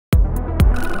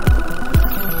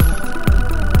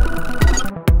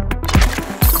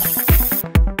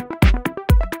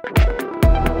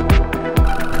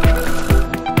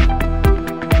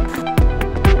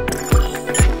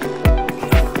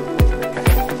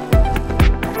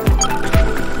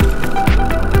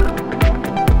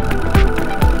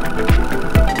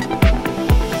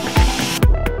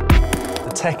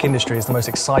tech industry is the most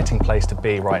exciting place to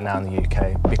be right now in the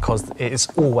UK because it is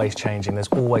always changing. There's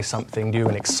always something new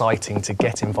and exciting to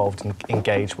get involved and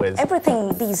engage with.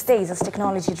 Everything these days is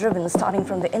technology driven, starting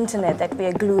from the internet that we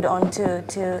are glued onto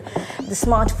to the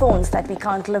smartphones that we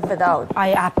can't live without.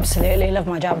 I absolutely love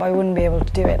my job. I wouldn't be able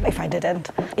to do it if I didn't.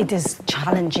 It is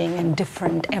challenging and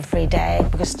different every day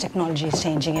because technology is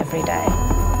changing every day.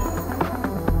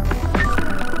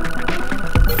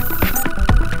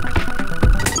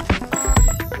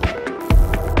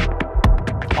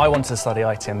 I wanted to study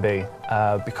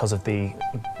ITMB because of the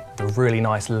really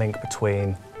nice link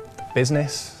between the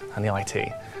business and the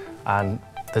IT. And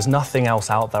there's nothing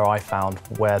else out there I found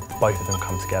where both of them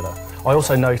come together. I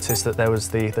also noticed that there was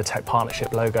the tech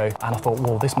partnership logo, and I thought,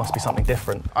 well, this must be something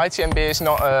different. ITMB is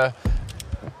not a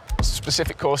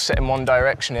specific course set in one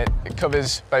direction. It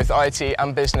covers both IT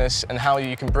and business and how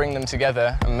you can bring them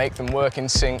together and make them work in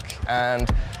sync and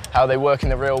how they work in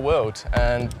the real world.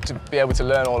 And to be able to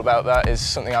learn all about that is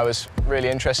something I was really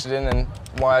interested in and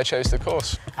why I chose the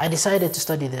course. I decided to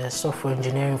study the Software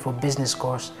Engineering for Business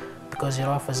course because it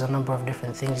offers a number of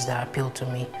different things that appeal to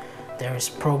me. There is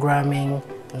programming,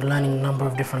 learning a number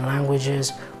of different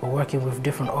languages, we're working with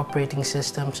different operating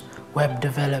systems, web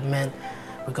development,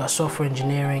 we've got software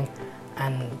engineering,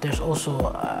 and there's also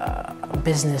a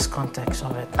business context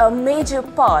of it. A major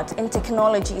part in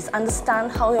technology is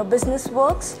understand how your business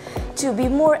works to be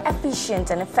more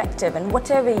efficient and effective in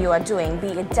whatever you are doing, be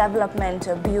it development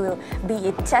or be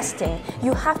it testing.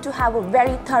 You have to have a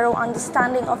very thorough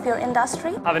understanding of your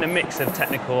industry. Having a mix of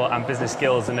technical and business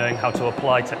skills and knowing how to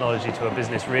apply technology to a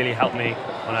business really helped me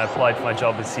when I applied for my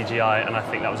job with CGI, and I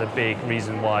think that was a big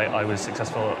reason why I was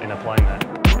successful in applying there.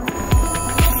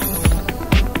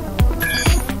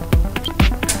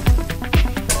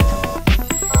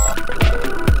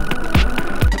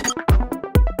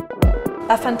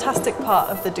 A fantastic part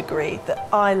of the degree that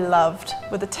I loved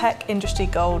were the Tech Industry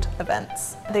Gold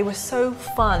events. They were so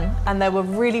fun and there were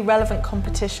really relevant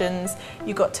competitions.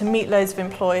 You got to meet loads of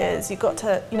employers, you got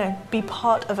to, be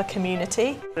part of a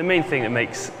community. The main thing that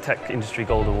makes Tech Industry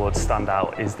Gold Awards stand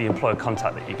out is the employer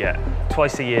contact that you get.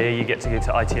 Twice a year you get to go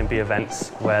to ITMB events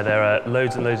where there are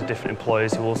loads and loads of different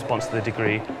employers who all sponsor the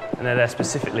degree, and they're there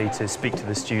specifically to speak to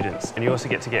the students. And you also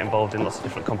get to get involved in lots of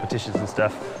different competitions and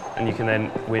stuff, and you can then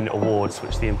win awards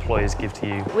which the employers give to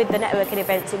you. With the networking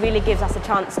events, it really gives us a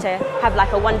chance to have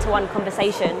like a one-to-one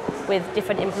conversation with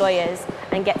different employers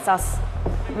and gets us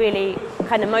really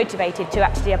kind of motivated to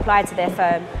actually apply to their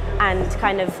firm and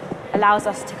kind of allows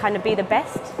us to kind of be the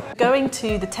best. Going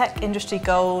to the Tech Industry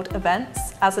Gold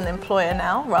events as an employer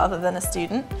now rather than a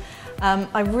student,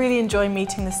 I really enjoy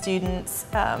meeting the students,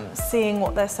 seeing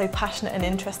what they're so passionate and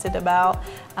interested about,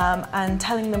 and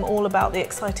telling them all about the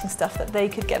exciting stuff that they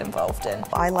could get involved in.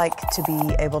 I like to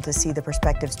be able to see the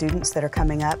prospective students that are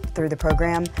coming up through the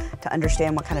program to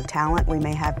understand what kind of talent we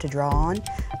may have to draw on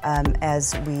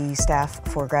as we staff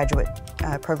for graduate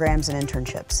programs and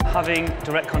internships. Having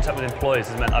direct contact with employers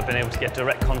has meant I've been able to get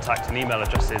direct contact and email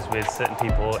addresses with certain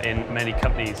people in many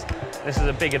companies. This is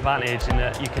a big advantage in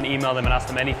that you can email them and ask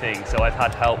them anything. So I've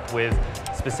had help with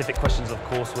specific questions of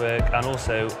coursework and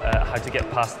also how to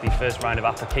get past the first round of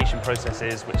application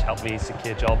processes, which helped me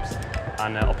secure jobs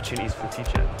and opportunities for the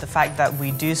future. The fact that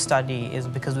we do study is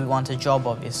because we want a job,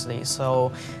 obviously.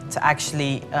 So to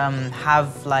actually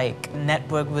have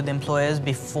network with employers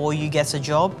before you get a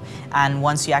job, and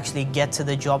once you actually get to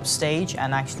the job stage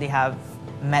and actually have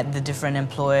met the different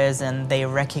employers and they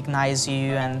recognize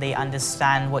you and they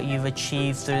understand what you've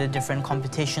achieved through the different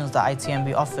competitions that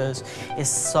ITMB offers is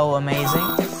so amazing.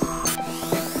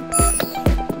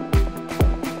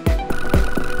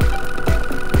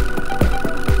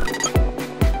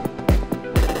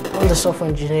 On the Software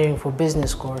Engineering for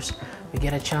Business course, we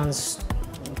get a chance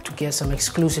to get some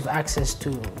exclusive access to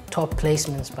top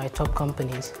placements by top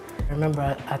companies. I remember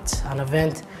at an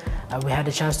event, we had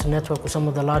a chance to network with some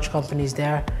of the large companies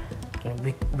there.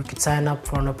 We could sign up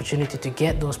for an opportunity to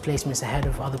get those placements ahead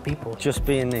of other people. Just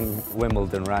being in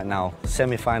Wimbledon right now,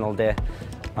 semi-final day,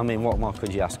 I mean, what more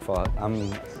could you ask for?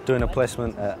 I'm doing a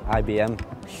placement at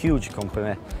IBM, huge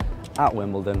company, at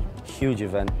Wimbledon, huge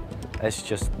event. It's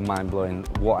just mind-blowing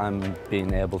what I'm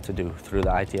being able to do through the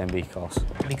ITMB course.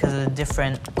 Because of the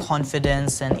different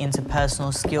confidence and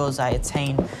interpersonal skills I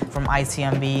attained from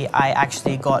ITMB, I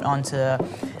actually got onto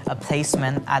a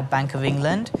placement at Bank of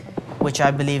England, which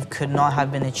I believe could not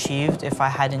have been achieved if I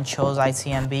hadn't chose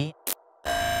ITMB.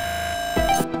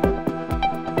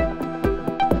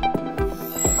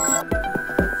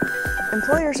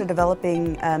 Employers are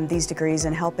developing these degrees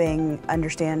and helping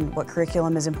understand what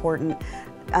curriculum is important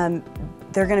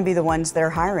they're going to be the ones that are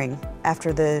hiring after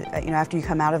after you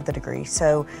come out of the degree.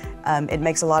 So it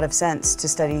makes a lot of sense to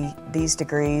study these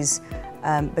degrees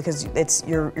because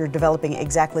you're developing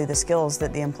exactly the skills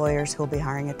that the employers who will be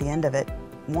hiring at the end of it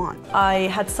want. I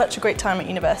had such a great time at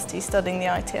university studying the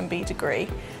ITMB degree,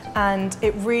 and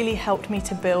it really helped me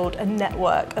to build a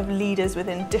network of leaders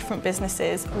within different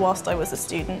businesses whilst I was a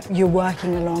student. You're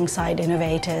working alongside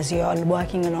innovators, you're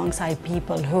working alongside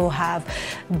people who have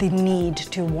the need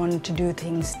to want to do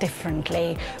things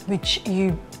differently, which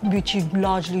you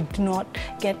largely do not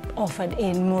get offered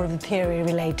in more of the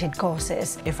theory-related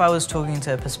courses. If I was talking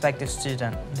to a prospective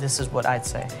student, this is what I'd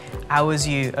say. I was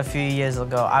you a few years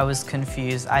ago. I was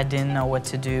confused. I didn't know what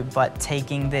to do, but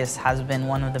taking this has been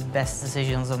one of the best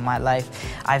decisions of my life.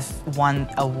 I've won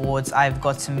awards. I've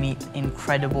got to meet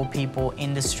incredible people,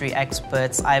 industry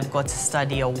experts. I've got to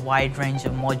study a wide range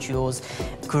of modules,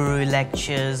 guru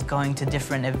lectures, going to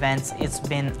different events. It's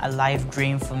been a life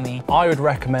dream for me. I would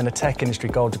recommend a tech industry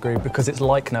gold degree because it's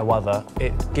like no other.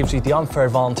 It gives you the unfair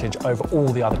advantage over all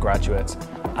the other graduates,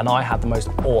 and I had the most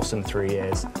awesome 3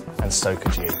 years, and so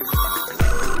could you.